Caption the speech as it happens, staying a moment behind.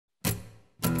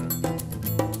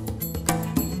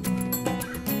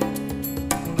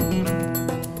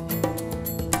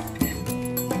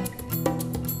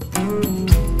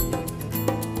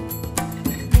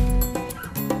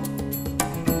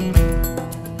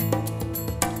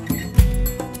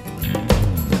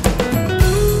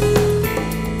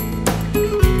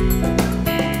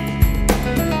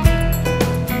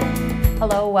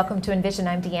Welcome to Envision.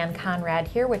 I'm Deanne Conrad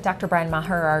here with Dr. Brian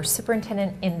Maher, our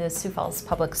superintendent in the Sioux Falls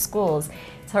Public Schools.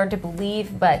 It's hard to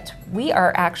believe, but we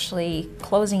are actually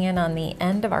closing in on the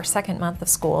end of our second month of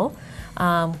school,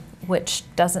 which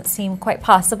doesn't seem quite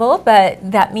possible,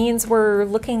 but that means we're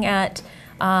looking at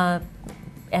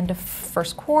end of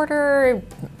first quarter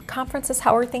conferences.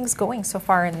 How are things going so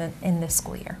far in this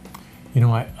school year? You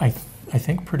know, I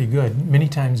think pretty good. Many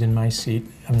times in my seat,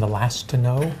 I'm the last to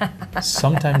know.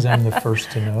 Sometimes I'm the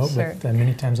first to know, Sure. but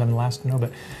many times I'm the last to know.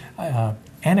 But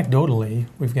anecdotally,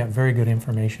 we've got very good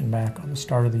information back on the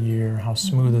start of the year, how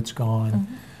smooth it's gone,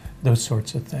 those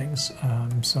sorts of things.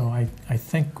 So I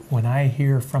think when I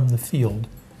hear from the field,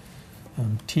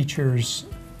 teachers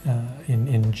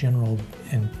in general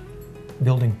and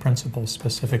building principals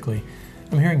specifically,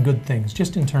 I'm hearing good things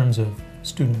just in terms of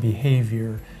student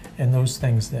behavior and those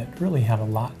things that really have a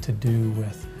lot to do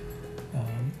with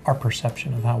our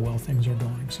perception of how well things are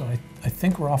going. So I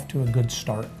think we're off to a good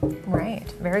start. Right,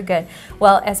 very good.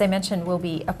 Well, as I mentioned, we'll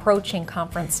be approaching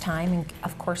conference time, and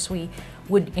of course we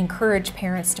would encourage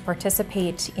parents to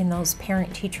participate in those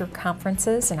parent-teacher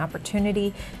conferences, an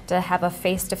opportunity to have a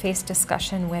face-to-face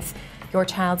discussion with your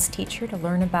child's teacher to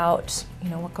learn about,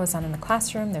 what goes on in the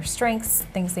classroom, their strengths,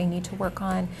 things they need to work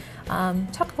on.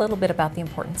 Talk a little bit about the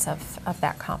importance of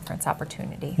that conference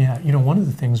opportunity. Yeah, one of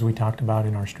the things we talked about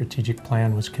in our strategic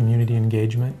plan was community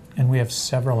engagement, and we have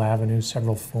several avenues,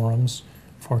 several forums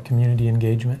for community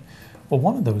engagement. Well,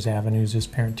 one of those avenues is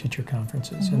parent-teacher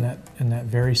conferences, and that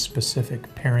very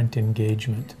specific parent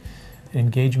engagement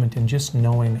in just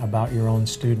knowing about your own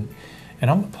student. And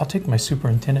I'll take my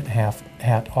superintendent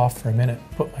hat off for a minute,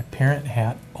 put my parent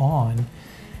hat on,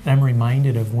 and I'm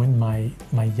reminded of when my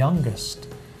youngest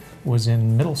was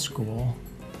in middle school,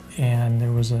 and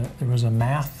there was a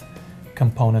math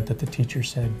component that the teacher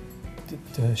said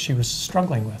that she was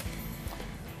struggling with.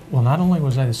 Well, not only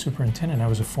was I the superintendent, I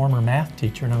was a former math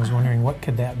teacher, and I was wondering what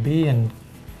could that be, and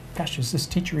gosh, is this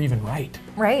teacher even right?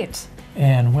 Right.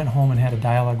 And went home and had a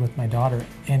dialogue with my daughter,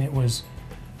 and it was,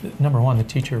 number one, the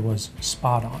teacher was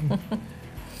spot on.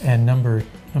 And number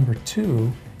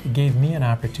two, it gave me an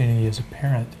opportunity as a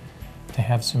parent to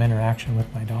have some interaction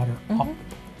with my daughter.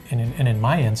 And in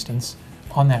my instance,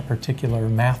 on that particular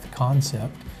math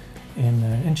concept.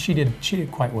 And she did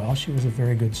quite well. She was a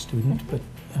very good student, but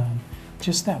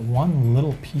just that one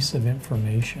little piece of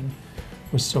information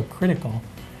was so critical.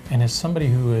 And as somebody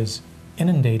who is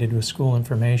inundated with school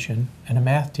information and a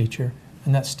math teacher,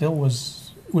 and that still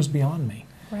was beyond me.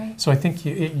 Right. So I think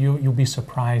you'll be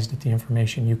surprised at the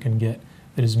information you can get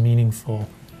that is meaningful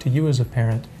to you as a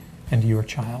parent and to your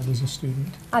child as a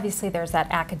student. Obviously there's that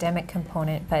academic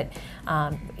component, but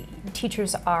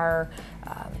teachers are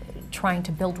trying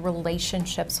to build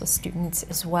relationships with students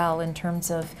as well in terms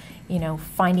of,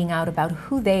 finding out about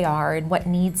who they are and what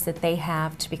needs that they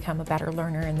have to become a better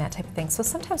learner and that type of thing. So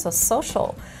sometimes those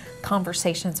social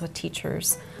conversations with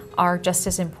teachers are just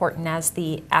as important as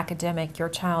the academic. Your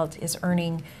child is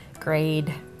earning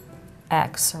grade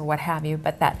X or what have you,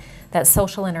 but that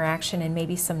social interaction and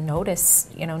maybe some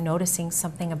noticing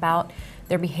something about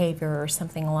their behavior or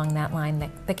something along that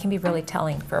line that can be really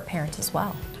telling for a parent as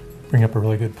well. Bring up a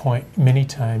really good point. Many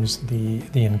times the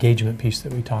engagement piece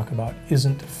that we talk about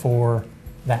isn't for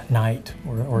that night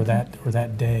or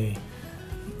that day,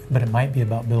 but it might be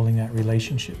about building that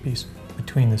relationship piece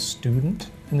between the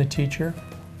student and the teacher,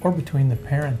 or between the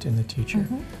parent and the teacher,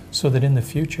 so that in the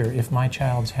future, if my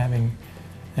child's having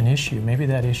an issue, maybe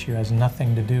that issue has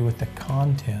nothing to do with the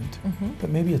content,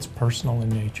 but maybe it's personal in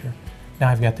nature. Now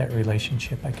I've got that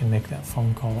relationship, I can make that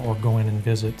phone call or go in and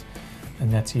visit,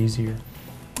 and that's easier.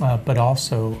 But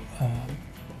also,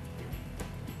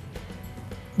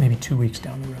 maybe 2 weeks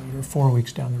down the road or 4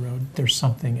 weeks down the road, there's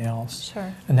something else.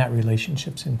 Sure. And that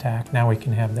relationship's intact. Now we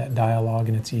can have that dialogue,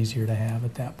 and it's easier to have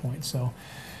at that point. So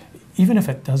even if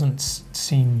it doesn't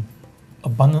seem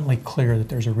abundantly clear that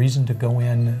there's a reason to go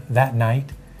in that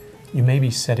night, you may be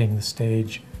setting the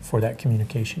stage for that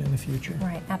communication in the future.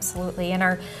 Right, absolutely. And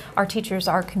our teachers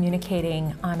are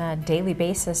communicating on a daily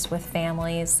basis with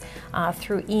families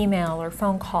through email or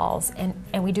phone calls,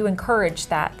 and we do encourage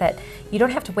that you don't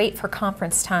have to wait for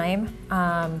conference time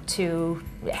to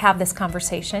have this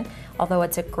conversation, although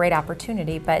it's a great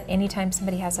opportunity, but anytime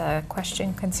somebody has a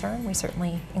question, concern, we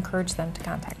certainly encourage them to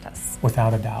contact us.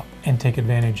 Without a doubt, and take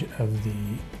advantage of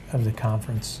the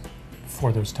conference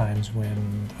for those times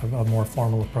when a more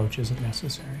formal approach isn't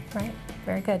necessary. Right,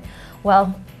 very good.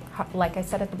 Well, like I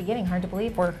said at the beginning, hard to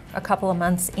believe we're a couple of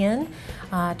months in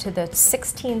to the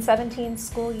 16-17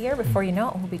 school year. Before you know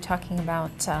it, we'll be talking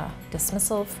about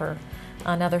dismissal for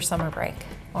another summer break.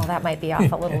 Well, that might be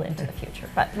off a little into the future,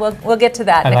 but we'll get to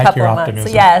that in I a like couple your of months.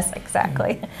 optimism. Yes,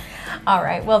 exactly. All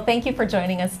right. Well, thank you for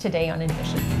joining us today on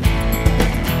Envision.